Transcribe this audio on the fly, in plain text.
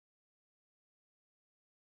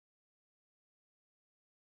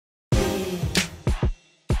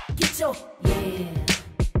Get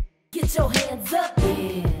your hands up,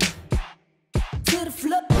 yeah. To the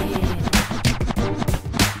floor,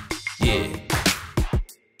 yeah.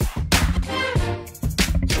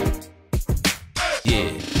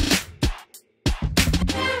 Yeah.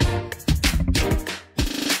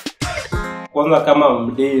 Kwanza kama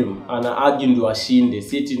mdem ana argue ndio ashinde,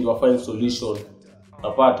 siti ndio afanye solution.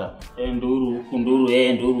 Napata nduru kunduru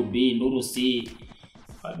nduru B nduru C.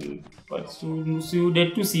 But so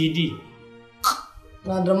that to CD.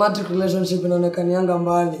 Na dramatic relationship inaonekanianga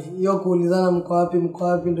mbali. Hiyo kuulizana mko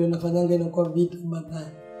wapi ndio inafanyanga inakuwa vita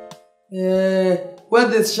baadaye. Where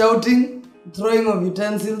there's shouting, throwing of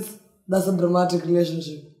utensils, that's a dramatic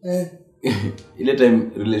relationship. Ile time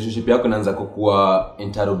relationship yako inaanza kukua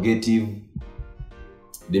interrogative.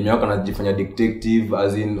 Demu yako anajifanya detective,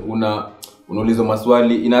 as in unauliza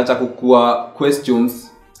maswali, inaacha kukua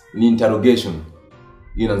questions ni interrogation.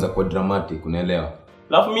 Hii inaanza kuwa dramatic, unaelewa?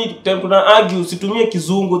 Alafu mimi kuna argue usitumie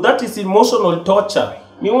kizungu, that is emotional torture.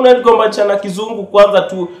 Mimi unanigombana kizungu kwanza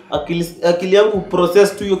tu akili yangu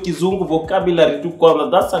process tu hiyo kizungu vocabulary tu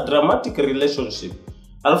kwanza, that's a dramatic relationship.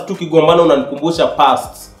 Alafu tukigombana unanikumbusha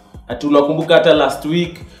past. Ati unakumbuka hata last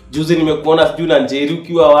week juzi nimekuona sijui na Njeri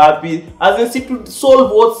ukiwa wapi. As in see to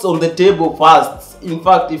solve what's on the table first. In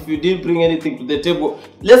fact, if you didn't bring anything to the table,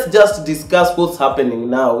 let's just discuss what's happening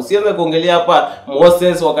now. Usianze kuongelea hapa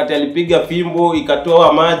Moses wakati alipiga fimbo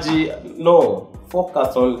ikatoa maji. No,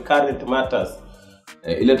 focus on current matters.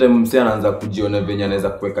 Ile time msee anaanza kujiona venye anaweza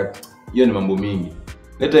kuweka, hiyo ni mambo mingi.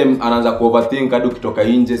 Ile time anaanza kuoverthink hadi ukitoka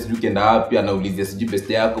nje sijui kenda wapi, anaulizia sijui best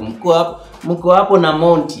yako mko hapo na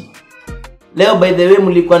Monty. Leo by the way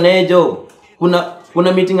mlikuwa naye job.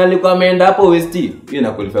 Kuna meeting alikuwa ameenda hapo West. Hiyo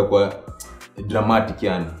inaqualify kwa dramatic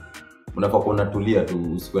yani. Unafaa kuwa unatulia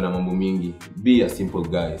tu, usikuwe na mambo mingi. Be a simple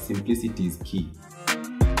guy. Simplicity is key.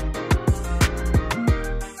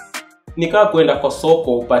 Nikaa kwenda kwa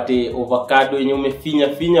soko upate avocado yenye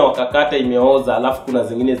umefinya wakakata imeoza, alafu kuna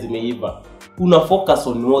zingine zimeiva. Una focus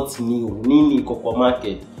on what's new. Nini iko kwa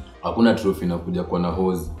market? Hakuna trophy inakuja kwa na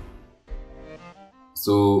hose.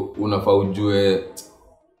 So unafaa ujue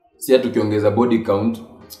si ati ukiongeza body count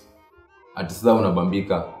ati sasa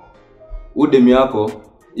unabambika. Udemi yako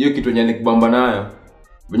hiyo kitu yenye alikubamba nayo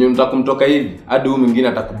venye unataka kumtoka hivi hadi huyu mwingine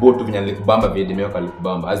atakubotu venye alikubamba vile demi yako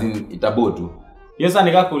alikubamba, as in itabotu. Hiyo sasa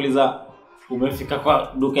nikakuuliza, umefika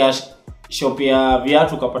kwa duka ya shop ya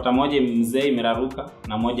viatu ukapata moja mzee imeraruka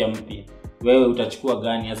na moja mpya. Wewe utachukua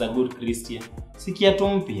gani as a good Christian? Si kiatu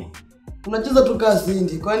mpya. Unacheza tu kasi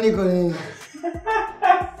hindi, kwani iko nini?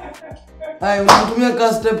 Hai, unatumia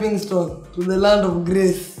ka stepping stone to the land of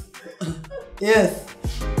grace. Yes.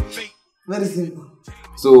 Very simple.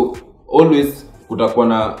 So always kutakuwa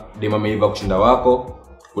na dem ameiva kushinda wako,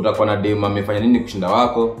 kutakuwa na dem amefanya nini kushinda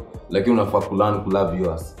wako, lakini unafaa kulearn to love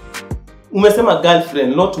yours. Umesema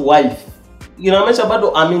girlfriend not wife. Inamaanisha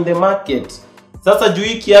bado I'm in the market. Sasa juu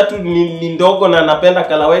hii kiatu ni ndogo na napenda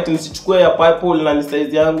color white, nisichukue ya purple na ni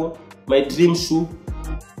size yangu, my dream shoe.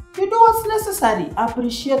 You do what's necessary.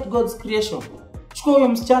 Appreciate God's creation. Chukua huyo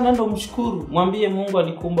msichana ndo mshukuru. Mwambie Mungu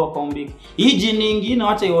alikuumba ukaumbika. Hii jini nyingine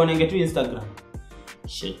acha ionenge tu Instagram.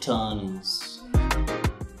 Shetans.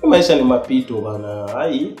 Maisha ni mapito bana.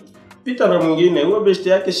 Hai. Pita na mwingine, huyo best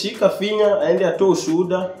yake shika finya aende atoe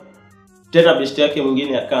ushuhuda. Tena best yake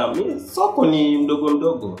mwingine akaa. Soko ni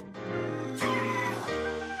mdogo.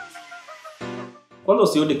 Kwanza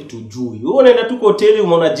usiode kitu juu. Wewe unaenda tu kwa hoteli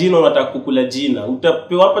umeona jina unataka kukula jina.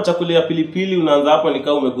 Utapewa hapa chakula ya pilipili unaanza hapo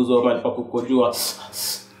nikaa umeguzwa mahali pa kukojoa.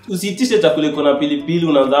 Usiitishe chakula iko na pilipili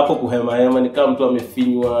unaanza hapo kuhema nikaa mtu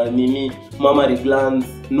amefinywa nini mammary glands.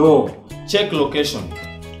 No, check location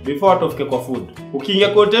before utafike kwa food. Ukiingia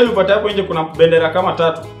kwa hoteli upate hapo nje kuna bendera kama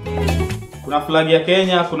 3. Kuna flag ya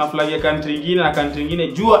Kenya, kuna flag ya country nyingine na country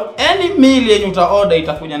nyingine. Jua any meal yenye uta order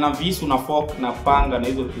itakuja na visu na fork na panga na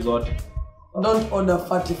hizo vitu zote. Don't order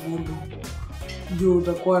fatty food. Juu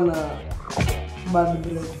utakuwa na bad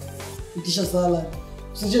breath. Itisha salad.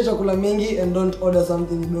 Usije chakula mingi and don't order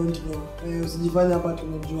something you don't know. Usijifanye hapa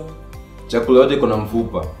tunajua. Chakula yote kuna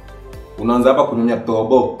mfupa. Unaanza hapa kunyonya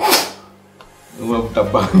tobo. Unavuta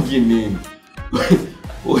bangi nini?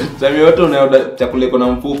 Time yote unaoda chakula iko na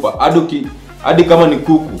mfupa. Hadi kama ni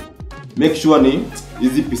kuku. Make sure ni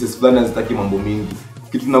hizi pieces fulani hazitaki mambo mingi.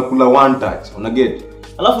 Kitu tunakula one touch. Una get?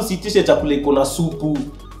 Alafu sitishe chakula iko na supu.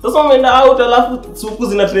 Sasa umeenda out alafu supu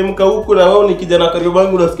zinateremka huku na wewe ni kijana karibu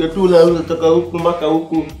yangu unasikia tu na unataka huku mpaka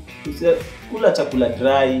huku. Kula chakula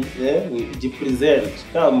dry, jipresent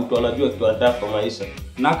kama mtu anajua kitu anataka kwa maisha.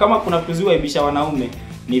 Na kama kuna kuziwa ibisha wanaume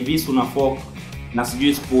ni visu na fork na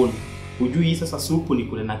sijui spoon. Hujui hii sasa supu ni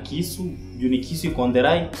kule na kisu, juu ni kisu iko on the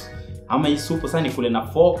right. Ama hii supu sasa ni kule na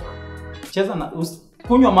fork cheza na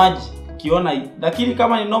kunywa maji ukiona, lakini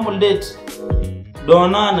kama ni normal date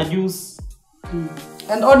dona na juice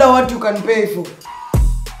and order what you can pay for.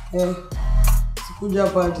 Sikuja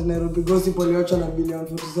hapa ati Nairobi gossip walioacha na bilioni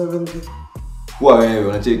 47. Kwa wewe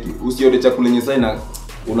unacheki, usiode chakula yenye sana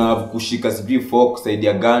unakushika sijui fork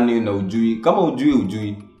saidia gani na ujui, kama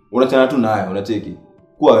ujui unachana tu naye unacheki.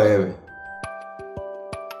 Kwa wewe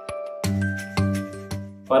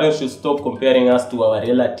parents should stop comparing us to our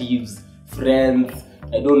relatives, friends,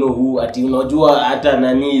 I don't know who. Ati unajua hata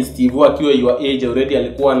nani Steve akiwa your age already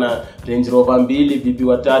alikuwa na Range Rover 2, bibi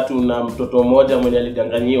 3 na mtoto mmoja mwenye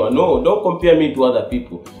alidanganyiwa. No, don't compare me to other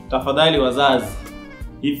people. Tafadhali wazazi.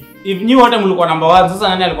 If nyi wote mlikuwa number 1, sasa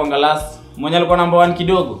nani alikuwa last? Mwenye alikuwa number 1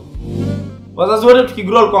 kidogo. Wazazi wote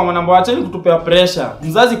tukigrow kwa number 1, acheni kutupea pressure.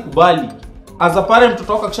 Mzazi kubali. As a parent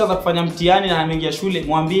tutoka kishaanza kufanya mtihani na ameingia shule,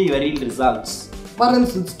 mwambie your real results.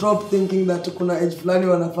 Parents should stop thinking that kuna age fulani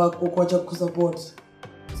wanafaa kuacha kusupport.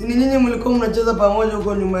 Si ni nyinyi mlikuwa mnacheza pamoja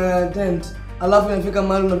huko nyuma ya tent, alafu inafika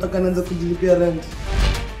mahali unataka nianze kujilipia rent.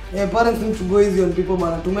 Parents need to go easy on people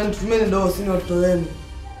bana. Tumeni ndio sini watoto wenu.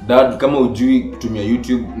 Dad, kama ujui kutumia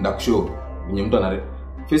YouTube ndakushow. Mwenye mtu ana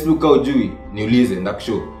Facebook kama ujui niulize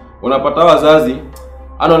ndakushow. Unapata wazazi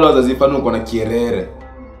wale wazazi fano uko na kierere.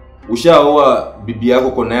 Ushaoa bibi yako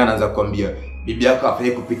kwa naye anaanza kukwambia bibi yako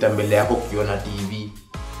afai kupita mbele yako kukiona TV.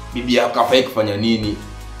 Bibi yako afai kufanya nini?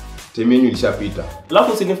 Temenyu ilishapita.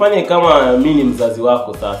 Alafu usinifanye kama mimi ni mzazi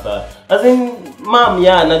wako sasa. As in mom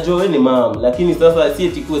najua wewe ni mom, lakini sasa si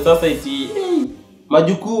eti kwa sasa eti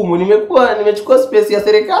majukumu nimechukua space ya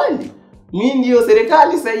serikali. Mimi ndio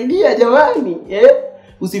serikali, saidia jamani.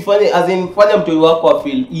 Usifanye as in fanya mtoto wako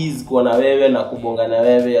feel ease kwa na wewe na kubonga na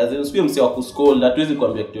wewe. As in usiwe msee wa kuscold, hatuwezi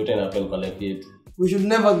kuambia kitu yote na happen kwa life yetu. We should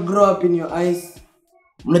never grow up in your eyes.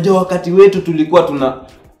 Unajua wakati wetu tulikuwa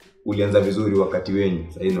ulianza vizuri wakati wenyu,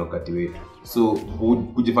 sasa ni wakati wetu. So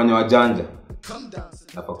kujifanya wajanja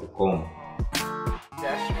hapa kukoma.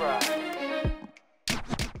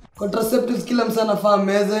 Contraceptives kila msa anafaa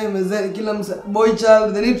meze kila msa boy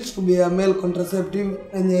child they need to be a male contraceptive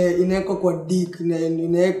enye inawekwa kwa dick,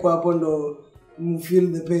 inawekwa hapo ndo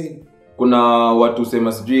feel the pain. Kuna watu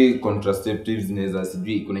sema sijui contraceptives zinaweza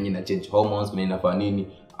sijui kuna nyingine na change hormones kuna inafanya nini.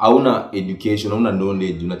 Hauna education, hauna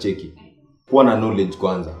knowledge, unacheki. Kuwa na knowledge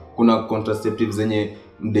kwanza. Kuna contraceptives zenye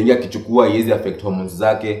mdengia kichukua hizi affect hormones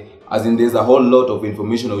zake. As in there's a whole lot of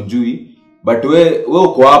information ujui, but we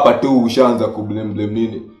uko hapa tu ushaanza kublame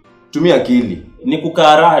nini. Tumia akili. Ni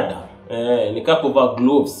kukarada. Nikakuvaa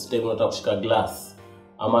gloves time unataka kushika glass.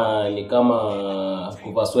 Ama ni kama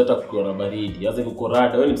kuvaa sweater kukiwa na baridi. Yaani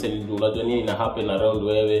kukorada wewe ni msanii unajua nini na happen around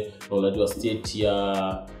wewe, na unajua state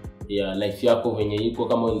ya life yako venye iko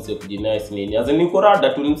kama unise kujinise nini. Yaani ni korada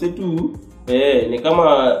tu ni tu ni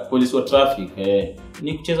kama police wa traffic.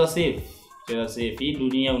 Ni kucheza safe. Kucheza safe. Hii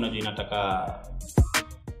dunia unajua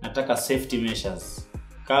inataka safety measures.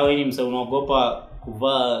 Kama wewe ni msanii unaogopa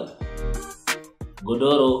kuvaa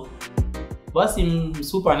godoro, basi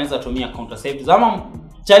msupa anaweza tumia contraceptives. Ama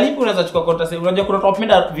chalipu unaweza chukua contraceptives. Unajua kuna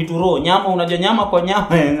topenda vitu raw, nyama unajua nyama kwa nyama,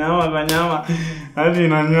 nyama kwa nyama. Hadi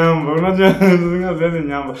na nyama. Unajua zingazi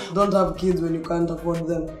nyama. Don't have kids when you can't afford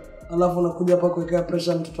them. Alafu unakuja hapa kuwekea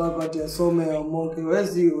pressure mtoto wako ati asome au moke.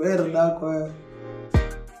 Wewe dako wewe.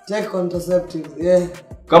 Take contraceptives.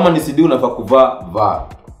 Kama ni CD unafaa kuvaa.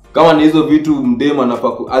 Kama ni hizo vitu mdema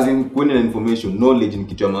anafaa as in kueni na information, knowledge ni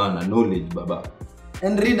kitu ya maana, knowledge baba.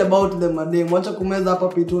 And read about them madem. Acha kumeza hapa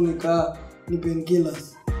pitu ni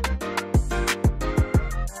painkillers.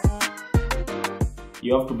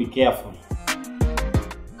 You have to be careful.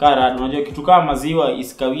 Kara, unajua kitu kama maziwa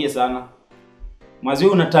isikawie sana.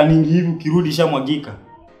 Maziwa unataningi hivi ukirudi shamwagika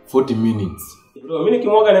 40 minutes. Bro, mimi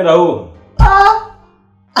nikimwaga nenda home.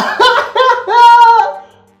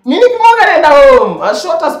 Mimi nikimwaga nenda home as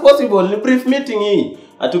short as possible. Ni brief meeting hii.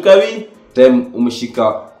 Atukawi Time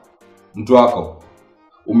umeshika mtu wako.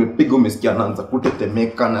 Umepiga umesikia anaanza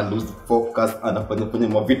kutetemeka na lose focus, anafanya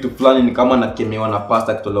vitu fulani ni kama anakemewa na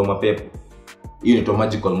pasta kitolewa mapepo. Hiyo ni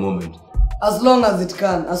magical moment. As long as it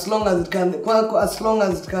can. As long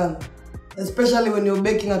as it can. Especially when you're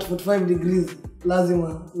baking at 45 degrees.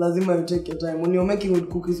 Lazima you take your time. When you're making with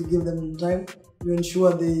cookies, you give them time. You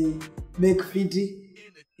ensure they bake fitty.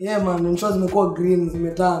 Man, ensure zimekuwa green,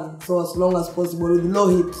 zimetan. So as long as possible with low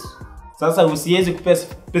heat. Sasa usiwezi kupe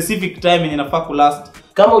specific time yenye inafaa kulast.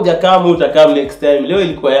 Kama hujakama utakam next time. Leo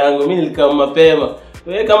ilikuwa yangu, mimi nilikama mapema.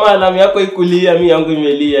 Wewe kama alamu yako ikulia, mimi yangu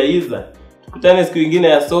imelia iza. Tukutane siku nyingine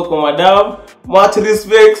ya soko madam. Much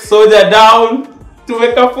respect, soldier down.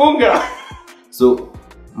 Tumekafunga. So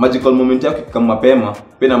magical moment yako kama mapema,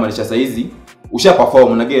 pena maanisha saizi usha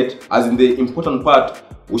perform na get as in the important part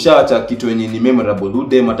ushaacha kitu yenye ni memorable,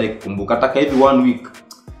 udem hata ikikumbuka hata hivi 1 week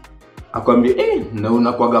akwambia na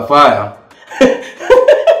unakuaga fire.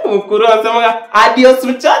 Mkuru anasema adios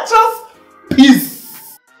muchachos, peace.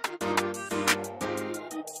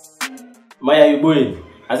 Maya you boy,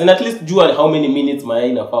 as in at least jua how many minutes mayai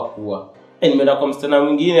inafaa kuwa. Nimeenda kwa msichana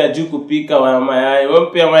mwingine ajui kupika mayai.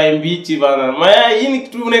 Wampe mayai mbichi bana. Mayai hii ni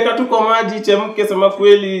kitu unaweka tu kwa maji ichemke, sema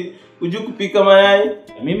kweli ujui kupika mayai.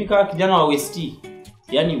 Mimi kama kijana wa West,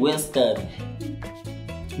 yani Western,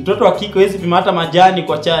 mtoto wa kike hawezi pima hata majani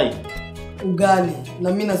kwa chai. Ugali. Na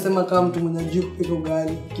mimi nasema kama mtu mwenye ajui kupika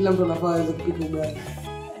ugali. Kila mtu anafaa aweze kupika ugali.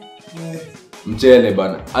 Mchele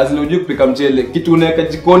bana. Azin ujui kupika mchele, kitu unaweka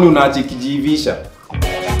jikoni unaacha kijiivisha.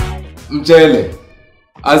 Mchele.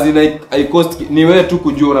 Azin I cost ni wewe tu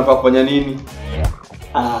kujua unafaa kufanya nini.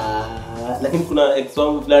 Lakini kuna ex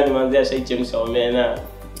wangu fulani manzi ashaichemsha omena.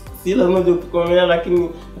 Si lazima uje kupika omena, lakini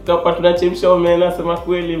ukapa tunachemsha omena, sema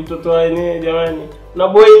kweli mtoto wa yenyewe jamani. Na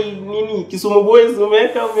boil nini? Kisumu boys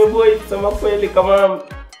umeweka umeboil, sema kweli kama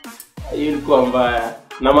hiyo ilikuwa mbaya.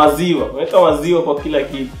 Na maziwa, umeweka maziwa kwa kila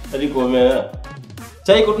kitu. Hadi kwa omena.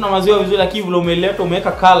 Chai iko tuna maziwa vizuri, lakini vile umeleta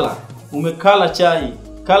umeweka color. Umekala chai.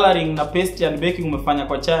 Coloring na paste and baking umefanya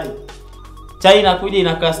kwa chai. Chai inakuja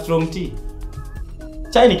inakaa strong tea.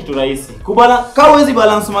 Chai ni kitu rahisi. Kama huwezi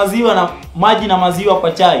balance maziwa na maji na maziwa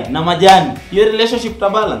kwa chai na majani, hiyo relationship ta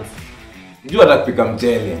balance. Unajua hata kupika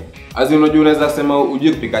mchele. Azin unajua unaweza sema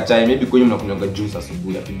ujue kupika chai, maybe kwenye mnakunywa juice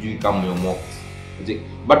asubuhi, hatujui kama mmeomoka.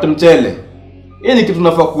 But mchele, hii ni kitu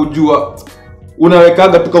unafaa kujua.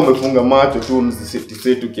 Unawekaga tu kama umefunga macho tu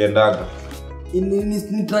msiseti ukiendaga.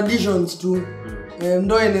 Ni traditions tu.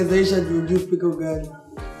 Ndio inawezaisha juu kupika ugali.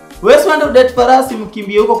 Wewe swanda date farasi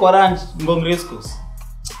mkimbie huko kwa ranch Ngong Race Course.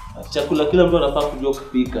 Chakula kila mtu anafaa kujua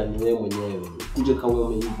kupika ni wewe mwenyewe. Kuje kama wewe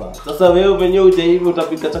umeiva. Sasa wewe mwenyewe hujaiva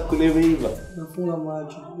utapika chakula imeiva. Nafunga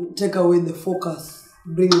macho. Take away the focus.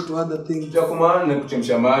 Bring it to other things. Kwa maana ni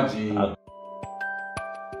kuchemsha maji.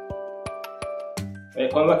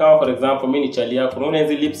 Kwanza kama for example mimi ni chali yako, unaona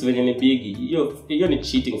hizo lips venye ni big. Hiyo ni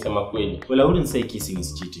cheating sema kweli. Well, I wouldn't say kissing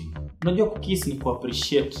is cheating. Unajua kukiss ni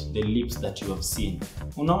appreciate the lips that you have seen.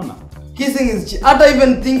 Unaona? Kissing is hata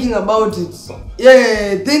even thinking about it.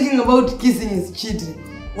 Thinking about kissing is cheating.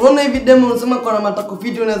 Unaona hivi demo unasema kwa na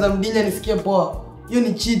matakofiti unaweza mdinya nisikie poa. Hiyo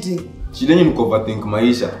ni cheating. Shida ni overthink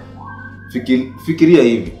maisha. Fikiria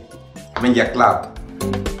hivi. Ameingia club.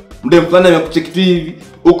 Mdem fulani amekucheck tu hivi,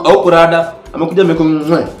 au kurada, amekuja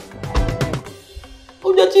amekumzwa.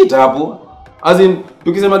 Hujacheat hapo. As in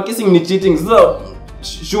tukisema kissing ni cheating, sasa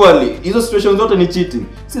surely hizo situations zote ni cheating.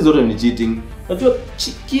 Si zote ni cheating. Unajua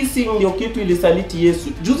kissing ndio kitu ilisaliti Yesu.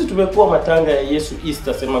 Juzi tumekuwa matanga ya Yesu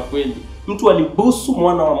Easter, sema kweli. Mtu alibusu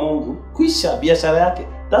mwana wa Mungu, kuisha biashara yake.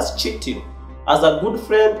 That's cheating. As a good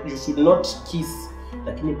friend you should not kiss.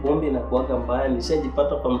 Lakini pombe inakuaga mbaya,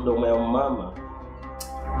 nishajipata kwa mdomo ya mama.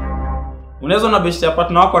 Unaweza na best ya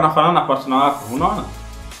partner wako anafanana na partner wako, unaona?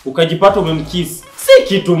 Ukajipata umemkiss. Si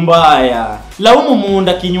kitu mbaya. Laumu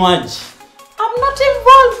muunda kinywaji. I'm not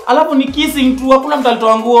involved. Alafu ni kissing tu, hakuna mtu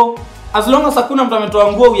alitoa nguo. As long as hakuna mtu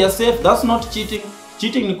ametoa nguo, we are safe. That's not cheating.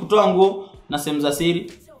 Cheating ni kutoa nguo na sehemu za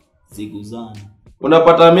siri ziguzana.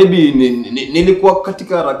 Unapata maybe nilikuwa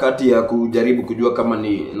katika harakati ya kujaribu kujua kama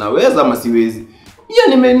ni naweza ama siwezi.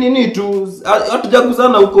 Hiyo nini tu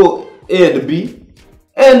hatujaguzana huko A and B.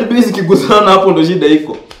 A and B zikiguzana hapo ndo shida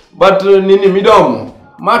iko. But midomo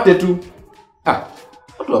mate tu.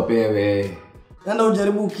 Watu wapewe. Nenda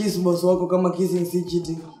ujaribu kiss boss wako kama kissing si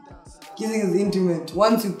cheating. Kissing is intimate.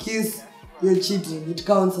 Once you kiss, you're cheating. It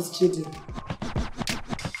counts as cheating.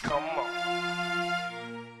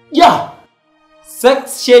 Yeah.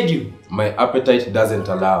 Sex schedule. My appetite doesn't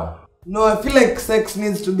allow. No, I feel like sex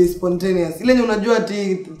needs to be spontaneous. Ile unajua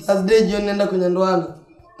ati Thursday jioni naenda kwenye ndoana.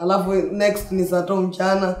 Alafu next ni saa 5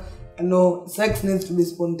 mchana. No, sex needs to be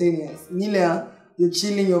spontaneous. Nile you're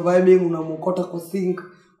chilling, you're vibing, unamokota kwa sink,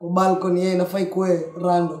 kwa balcony, yeye inafai kuwe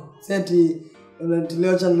random. Seti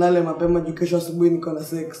unatileo cha nilale mapema juu kesho asubuhi niko na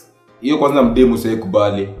sex. Hiyo kwanza mdemu sasa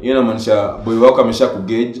kubali. Hiyo inamaanisha boy wako amesha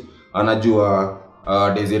kugauge, anajua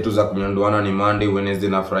days zetu za kunyandoana ni Monday, Wednesday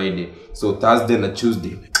na Friday. So Thursday na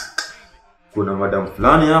Tuesday kuna madam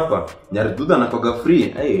fulani hapa, Nyarududa anakoga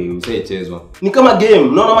free. Usaichezwa. Ni kama game.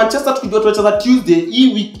 Unaona Manchester tukijua tuacheza Tuesday,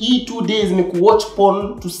 hii 2 days ni kuwatch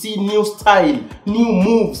porn, to see new style, new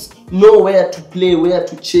moves, know where to play, where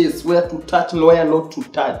to chase, where to touch and where not to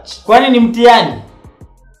touch. Kwani ni mtihani?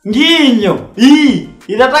 Nginyo. Hii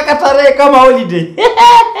inataka tarehe kama holiday.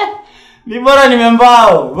 Ni bora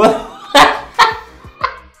nimembao.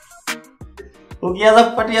 Ukianza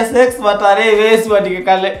kupatia sex matarehe wewe uandike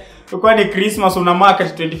Kwa ni Christmas una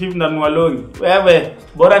market 25 na nualongi. Wewe,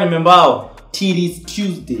 bora ni membao. Till is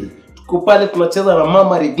Tuesday. Tuko pale tunacheza na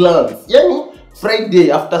mama reglance. Yani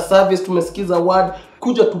Friday after service tumesikiza word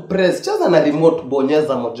kuja tu press. Cheza na remote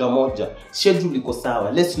bonyeza moja moja. Schedule iko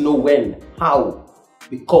sawa. Let's know when, how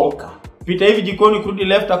we conquer. Pita hivi jikoni kurudi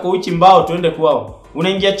left ako uchi mbao tuende kwao.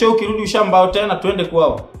 Unaingia choo kirudi ushambao tena tuende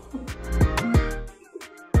kwao.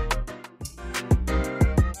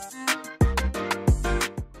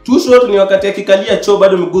 Too short ni wakati akikalia choo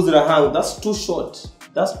bado miguu zina hang. That's too short.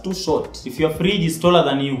 That's too short. If your fridge is taller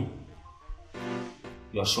than you,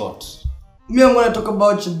 you're short. Me, I'm gonna talk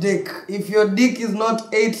about your dick. If your dick is not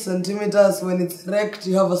 8 centimeters when it's erect,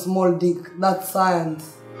 you have a small dick. That's science.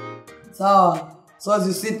 So as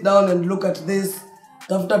you sit down and look at this,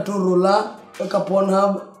 tafuta tu ruler, weka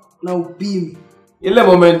Pornhub na upimi. Ile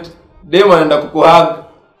moment demo anaenda kukuhug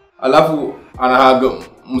alafu anahug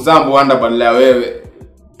msambo anda badala ya wewe.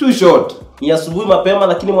 Too short. Ni asubuhi mapema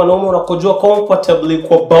lakini mwanaume unakojoa comfortably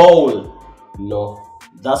kwa bowl. No,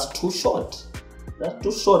 that's too short. That's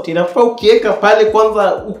too short. Inafaa ukiweka pale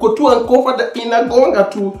kwanza uko tu uncomfortable inagonga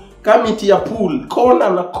tu kama iti ya pool,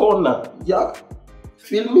 corner na corner. Yeah.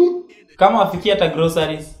 Feel me? Kama wafikia hata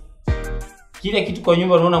groceries. Kile kitu kwa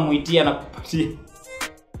nyumba unaona muitia na kupatia.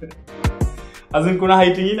 Azin kuna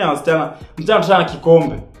height nyingine ya wasichana. Msichana tutana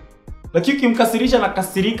kikombe. Lakini ukimkasirisha na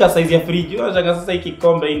kasirika size ya fridge. Unataka sasa hiki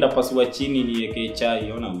kikombe inda pasua chini niweke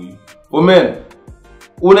chai, ona huyu.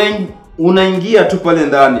 Women, unaingia tu pale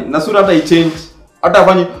ndani na sura hata i-change. Hata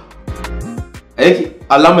afanye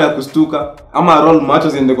alama ya kustuka ama roll macho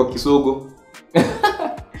ziende kwa kisogo.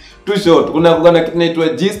 Too short. Kuna kugana kitu inaitwa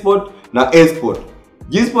G-spot na A-spot.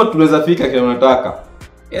 G-spot tunaweza fika kile unataka.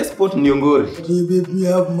 A-spot ni ngori. Hey baby,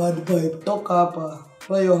 have mad pipe. Toka hapa.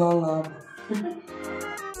 Why you hang up?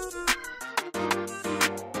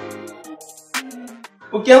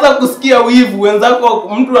 Ukianza kusikia wivu wenzako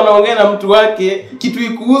mtu anaongea na mtu wake kitu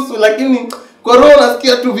ikuhusu lakini kwa roho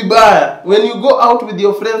unasikia tu vibaya. When you go out with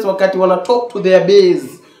your friends wakati wana talk to their base,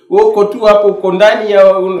 uko tu hapo uko ndani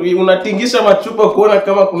ya unatingisha machupa kuona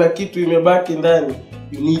kama kuna kitu imebaki ndani.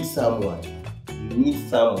 You need someone. You need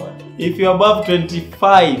someone. If you're above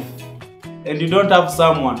 25 and you don't have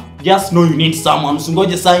someone, just know you need someone.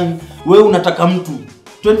 Usingoje sign wewe unataka mtu.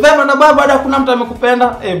 25 na baba baada kuna mtu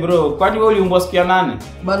amekupenda. Bro, kwani wewe uliumbwa siku ya 8?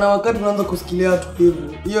 Bana, wakati unaanza kusikilia watu hivyo,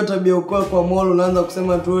 hiyo tabia uko kwa mall unaanza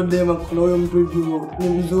kusema tu dema kuna huyo mtu hivyo ni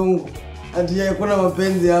mzungu. Ati yeye kuna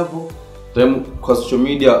mapenzi hapo. Time kwa social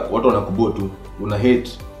media watu wanakuboa tu.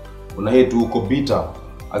 Una hate uko bitter.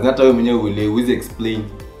 Hata wewe mwenyewe uweze explain.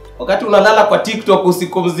 Wakati unalala kwa TikTok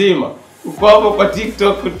usiku mzima, uko hapo kwa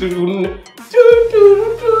TikTok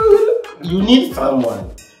you need someone.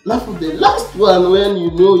 Lafu the last one when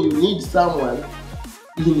you know you need someone.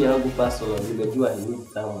 Hii ni yangu personal, nimejua I need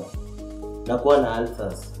someone. Nakuwa na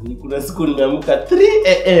ulcers. Ni kuna siku nimeamka 3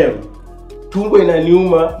 AM. Tumbo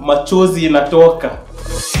inaniuma, machozi inatoka.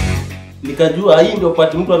 Nikajua hii ndio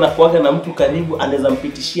pati mtu anakuaga na mtu karibu, anaweza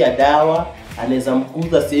mpitishia dawa, anaweza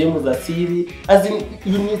mkuza sehemu za siri. As in,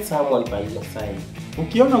 you need someone by your side.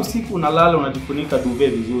 Ukiona usiku unalala unajifunika duve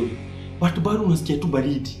vizuri, watu bado unasikia tu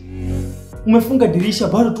baridi. Umefunga dirisha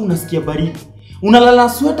bado tu unasikia baridi. Unalala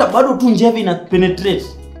sweater bado tu njeve ina penetrate.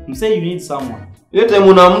 Msay you need someone. Ile time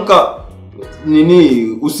unaamka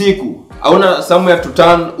usiku, hauna somewhere to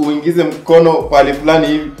turn uingize mkono pale fulani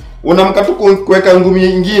hivi. Unaamka tu kuweka ngumi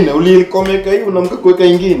nyingine, ulikomeka hivi unaamka kuweka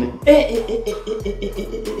nyingine.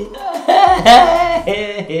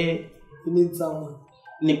 You need someone.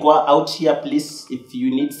 Niko out here please, if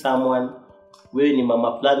you need someone. Wewe ni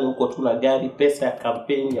mama fulani uko tu na gari, pesa ya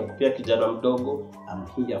campaign ya kupia kijana mdogo,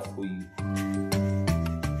 I'm here for you.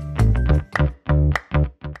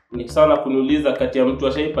 Ni sana kuniuliza kati ya mtu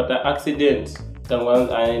ashaipata accident tangu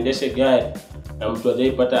aendeshe gari na mtu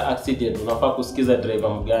hajaipata accident, unafaa kusikiza driver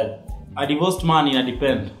mgani? A divorced man ina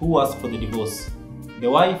depend who asked for the divorce, the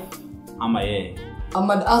wife ama yeye. I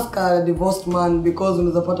might ask a divorced man because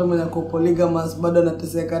unaweza pata mwenye ako polygamous bado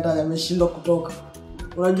anateseka hata ameshindwa kutoka.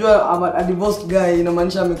 Unajua a divorced guy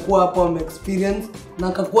inamaanisha amekuwa hapo experience na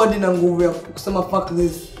akakuwa na nguvu ya kusema fuck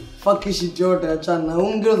this, fuck shit yote achana. Na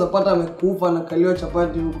unaweza pata amekufa na kalio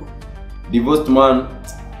chapati huko. Divorced man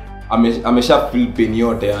amesha feel pain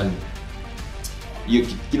yote yani. Hiyo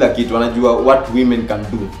kila kitu anajua what women can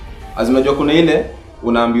do. Unajua kuna ile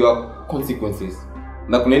unaambiwa consequences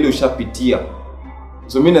na kuna ile ushapitia.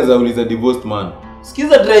 So mimi naweza uliza divorced man.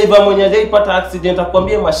 Sikiza driver mwenye hajaipata accident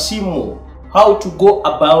akwambie mashimo, how to go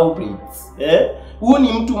about it. Huyu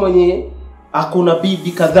ni mtu mwenye akona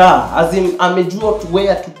bibi kadhaa, as in amejua to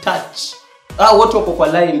where to touch. Watu wako kwa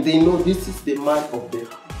line, they know this is the man of the.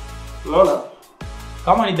 Unaona?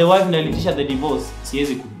 Kama ni the wife ndiye alitisha the divorce,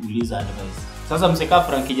 siwezi kuuliza advice. Sasa mseka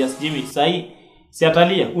Frankie just Jimmy sahi si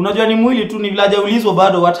atalia. Unajua ni mwili tu, ni vile hajaulizwa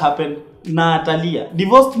bado what happened na atalia.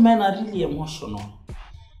 Divorced men are really emotional.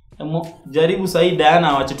 Jaribu sahi Diana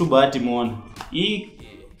awache tu bahati muone. Hii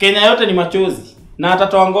Kenya yote ni machozi na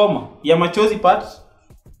atatoa ngoma ya machozi part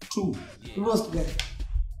 2. Divorced guy.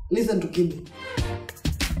 Listen to Kimbe.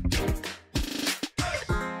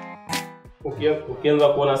 Ukianza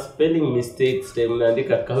kuona spelling mistakes time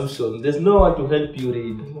unaandika caption, there's no one to help you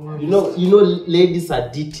read. You know ladies are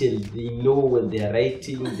detailed. They know when they are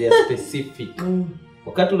writing, they are specific.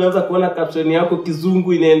 Wakati unaanza kuona caption yako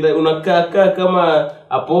kizungu inaenda unakaa kama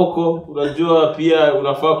apoko, unajua pia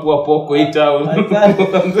unafaa kuwa poko itown.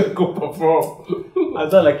 Unaanza kuperform.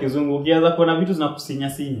 Hata la kizungu ukianza kuona vitu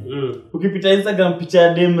zinakusinya. Ukipita Instagram picha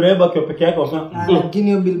ya dem reba kwa peke yake unasema lakini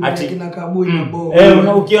hiyo billboard kina kabui na bo.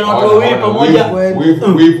 Ukiona watu wawili pamoja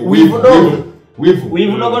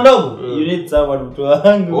wivu ndogo you need someone mtu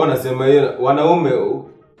wangu. Wao nasema hiyo wanaume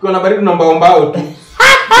ukiona baridi namba mbao tu.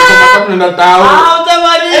 Kama tunaenda tao.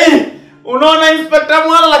 Utabali. Unaona inspector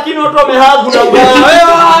mwana lakini watu wamehagu na bwana.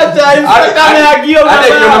 Wewe acha inspector amehagio bwana. Hata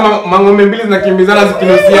ikiona mangome mbili zinakimbizana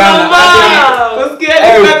zikinusiana. Usikie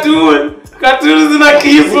cartoon zina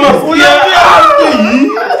kisu.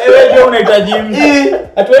 Ewe ndio unahitaji mtu.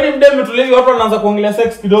 Hatueni mdeme tulevi watu wanaanza kuongelea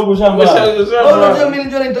sex kidogo shamba. Unajua mimi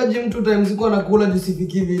ndio nahitaji mtu time siko nakula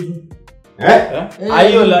jisifiki vitu.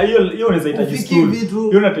 Hiyo unaweza hitaji stool.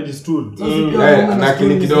 Hiyo unahitaji stool. Na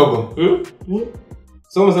kini kidogo.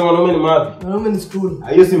 So msema wanaume ni mavi. Wanaume ni stool.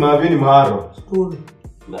 Hiyo si mavi ni maharo. Stool.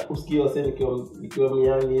 Na usikie waseme nikiwa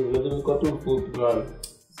miangi hivi ndio niko tu mfupi bwana.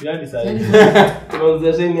 Siani sasa.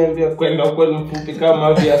 Unaanza sheni niambia kwenda kwa mfupi kama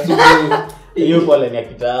mavi asubuhi. Hiyo pole ni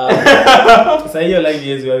kitaa. Sasa hiyo line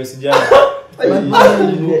yezi wa usijana.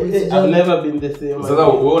 I've never been the same. Sasa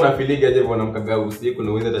wewe unafiliga aje unamkaga usiku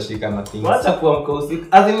na uweze tashika na things. Wacha kuamka usiku.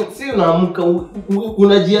 Azin si unaamka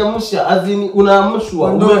unajiamsha, azin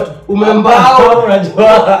unaamshwa. Umembao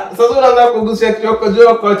unajua. Sasa unaanza kugusia kioko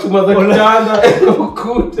jua kwa chuma za kitanda,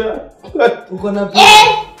 ukuta. Uko na pia.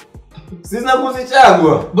 Sina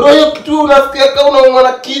kuzichagua. Bro hiyo kitu unasikia kama unaumwa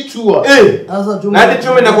na kichwa. Sasa chuma. Na hadi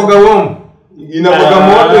chuma inakoga warm. Inakoga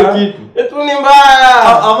moto kitu. Etu ni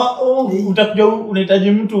mbaya. Ama utakuja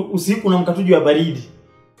unahitaji mtu usiku na mkatuju ya baridi.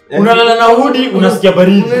 Unalala na hoodie unasikia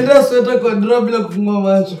baridi. Unaenda sweater kwa drop bila kufungua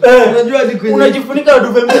macho. Unajua hadi kwenye unajifunika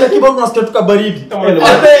duve mbele kibao unasikia tuka baridi.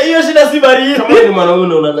 Hiyo shida si baridi. Kama ni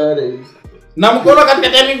mwanaume unalala hivi. Na mkono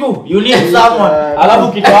katikati ya miguu. You need someone. Alafu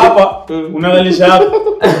ukitoa hapa unalalisha hapa.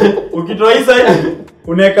 Ukitoa hii side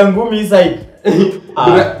unaweka ngumi hii side.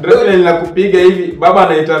 Dress linakupiga hivi, baba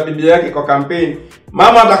anaita bibi yake kwa campaign.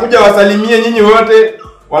 Mama atakuja wasalimie nyinyi wote.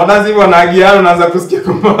 Wanaanza hivi wanaagiana unaanza kusikia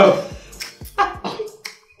kama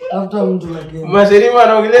after mtu lakini. Mashirima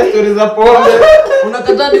anaongelea stories za pombe.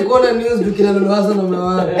 Unakataa ni kuona news bikira lolowaza na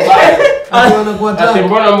umewana. Wanakuwa ati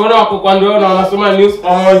mbona wako kwa ndio na wanasoma news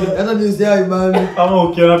pamoja. Hata news yao ibani. Kama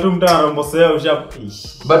ukiona tu mtu anarombosea ushapish.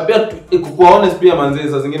 but pia kuwa honest pia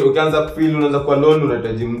manzee saa zingine ukianza kufeel unaanza kuwa lonely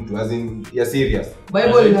unahitaji mtu as in ya serious.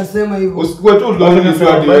 Bible inasema hivyo. Usikuwe tu lonely tu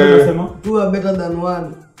hadi wewe. Two are better than one.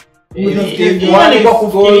 Ni kwa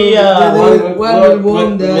kufikiria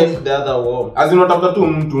the other one. As in unatafuta tu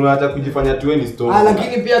mtu unaacha kujifanya tu ni story.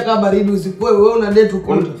 Lakini pia kama baridi usikuwe wewe una date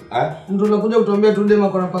ukuta. Mtu unakuja kutuambia tu dema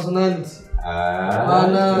kwa personality.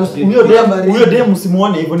 Huyo dem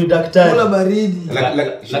usimuone hivyo ni daktari. Kula baridi.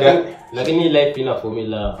 Lakini life ina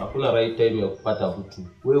formula, hakuna right time ya kupata mtu.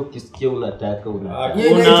 Wewe ukisikia unataka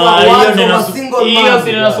hiyo si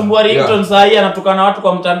inasumbua ringtone saa hii anatukana watu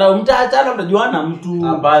kwa mtandao. Mtaachana mtajuana mtu.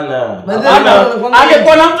 Hapana.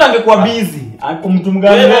 Angekuwa na mtu angekuwa busy. Mtu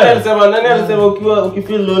mgani wewe? Nani alisema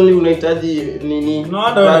ukifeel lonely unahitaji nini?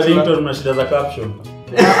 Unaona ringtone una shida za caption.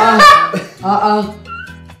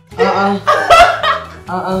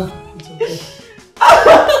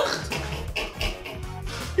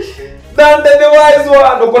 Dante the wise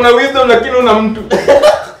one, uko na wisdom lakini una mtu.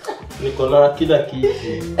 Niko na kila kitu.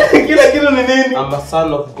 Kila kitu ni nini? I'm a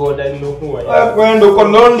son of God, I know who I am. Kwenda uko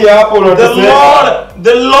lonely hapo unateseka.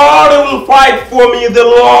 The Lord will fight for me, the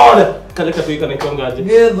Lord. Kale katuika na kiongaje?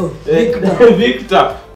 Gedho. Victor.